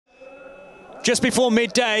Just before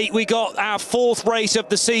midday, we got our fourth race of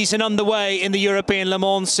the season underway in the European Le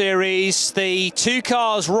Mans Series. The two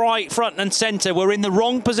cars right front and centre were in the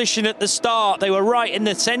wrong position at the start. They were right in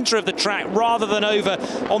the centre of the track rather than over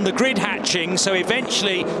on the grid hatching, so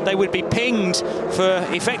eventually they would be pinged for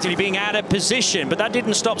effectively being out of position. But that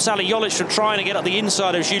didn't stop Sally Jolich from trying to get up the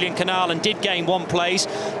inside of Julien Canal and did gain one place.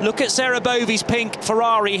 Look at Sarah Bovey's pink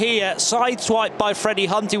Ferrari here, sideswiped by Freddie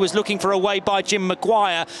Hunt, who was looking for a way by Jim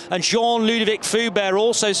Maguire, and Jean-Ludovic Foubert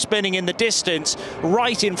also spinning in the distance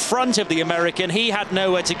right in front of the American. He had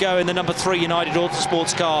nowhere to go in the number 3 United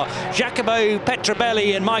Autosports car. Jacopo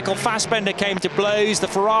Petrobelli and Michael Fassbender came to blows. The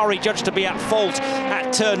Ferrari judged to be at fault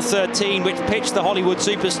at turn 13, which pitched the Hollywood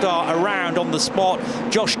superstar around on the spot.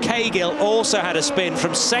 Josh Cahill also had a spin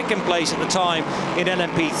from second place at the time in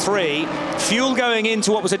LMP3. Fuel going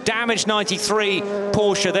into what was a damaged 93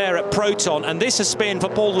 Porsche there at Proton, and this a spin for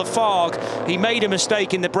Paul Lafargue. He made a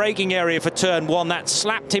mistake in the braking area for turn 1. That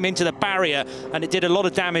slapped him into the barrier, and it did a lot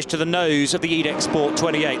of damage to the nose of the EDEX Sport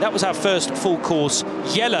 28. That was our first full course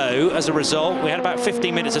yellow as a result. We had about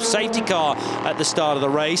 15 minutes of safety car at the start of the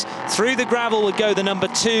race. Through the gravel would go the number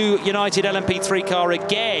 2 United LMP3 car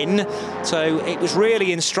again, so it was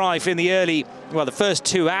really in strife in the early, well, the first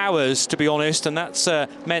 2 hours, to be honest, and that's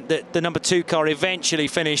meant that the number 2 car eventually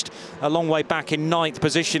finished a long way back in 9th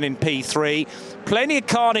position in P3. Plenty of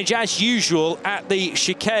carnage as usual at the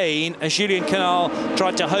chicane as Julien Canal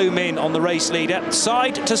tried to home in on the race leader.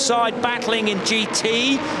 Side to side battling in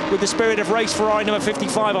GT with the Spirit of Race Ferrari number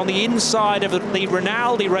 55 on the inside of the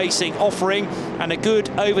Rinaldi Racing offering, and a good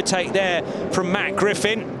overtake there from Matt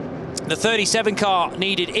Griffin. The 37 car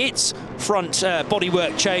needed its front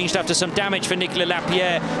bodywork changed after some damage for Nicolas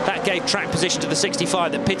Lapierre. That gave track position to the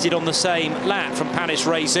 65 that pitted on the same lap from Panis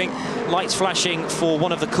Racing. Lights flashing for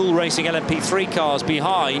one of the Cool Racing LMP3 cars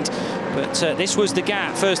behind. But this was the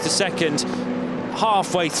gap, first to second,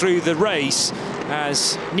 halfway through the race,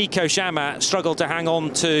 as Nico Jamin struggled to hang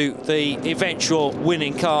on to the eventual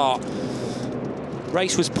winning car.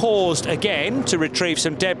 Race was paused again to retrieve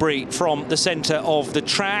some debris from the centre of the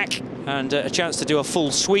track, and a chance to do a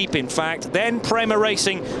full sweep, in fact. Then Prema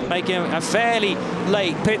Racing making a fairly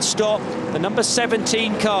late pit stop. The number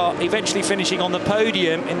 17 car eventually finishing on the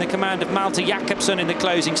podium in the command of Malte Jakobsen in the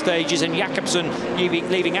closing stages, and Jakobsen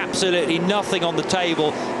leaving absolutely nothing on the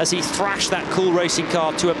table as he thrashed that Cool Racing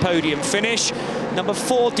car to a podium finish. Number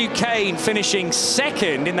 4 Duquesne finishing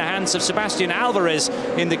second in the hands of Sebastian Alvarez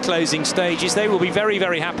in the closing stages. They will be very,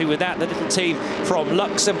 very happy with that, the little team from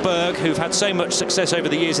Luxembourg who've had so much success over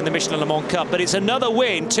the years in the Michelin Le Mans Cup. But it's another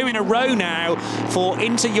win, 2 in a row now for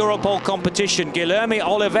Inter-Europol competition. Guilherme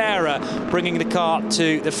Oliveira bringing the car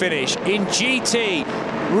to the finish. In GT,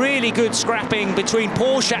 really good scrapping between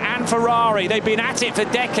Porsche and Ferrari. They've been at it for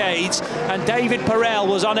decades, and David Perel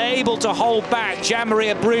was unable to hold back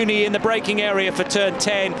Jean-Marie Bruni in the braking area for turn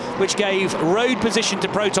 10, which gave road position to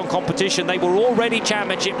Proton competition. They were already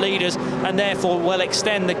championship leaders and therefore will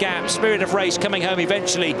extend the gap. Spirit of Race coming home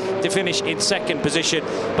eventually to finish in second position.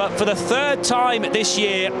 But for the third time this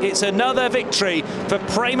year, it's another victory for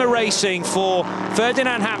Prema Racing, for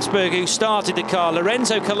Ferdinand Habsburg, who started the car,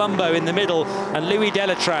 Lorenzo Colombo in the middle, and Louis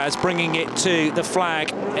Delatraz bringing it to the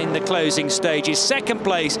flag in the closing stages. Second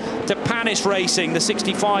place to Panis Racing, the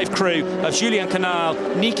 65 crew of Julien Canal,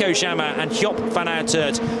 Nico Jamin and Joop van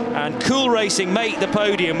Uitert. And Cool Racing make the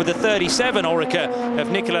podium with the 37 Orica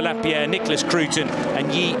of Nicolas Lapierre, Nicolas Cruton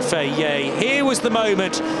and Yi Fei-Ye. Here was the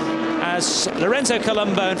moment as Lorenzo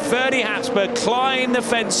Colombo and Ferdy Habsburg climb the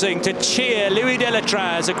fencing to cheer Louis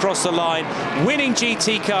Delatraz across the line. Winning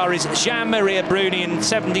GT car is Jean-Marie Bruni in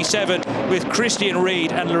 77 with Christian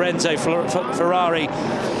Ried and Lorenzo Ferrari.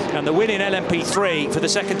 And the win in LMP3 for the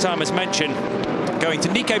second time, as mentioned, going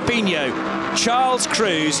to Nico Pino, Charles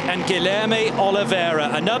Cruz and Guilherme Oliveira.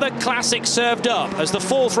 Another classic served up as the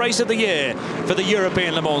 4th race of the year for the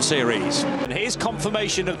European Le Mans Series. And here's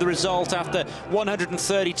confirmation of the result after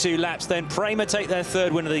 132 laps. Then Prema take their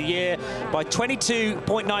 3rd win of the year by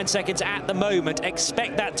 22.9 seconds at the moment.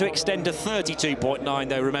 Expect that to extend to 32.9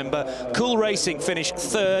 though, remember. Cool Racing finished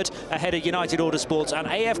 3rd ahead of United Autosports, and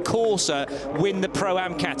AF Corsa win the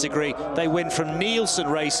Pro-Am category. They win from Nielsen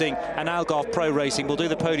Racing and Algarve Pro Racing. We'll do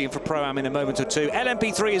the podium for Pro-Am in a moment or two.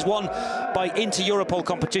 LMP3 is won by Inter-Europol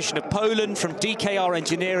competition of Poland from DKR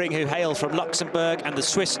Engineering, who hail from Luxembourg, and the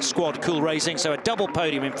Swiss squad Cool Racing. So a double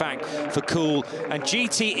podium, in fact, for Cool. And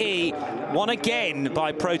GTE won again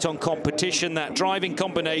by Proton competition, that driving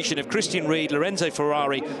combination of Christian Ried, Lorenzo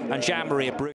Ferrari and Jean-Marie Bruni.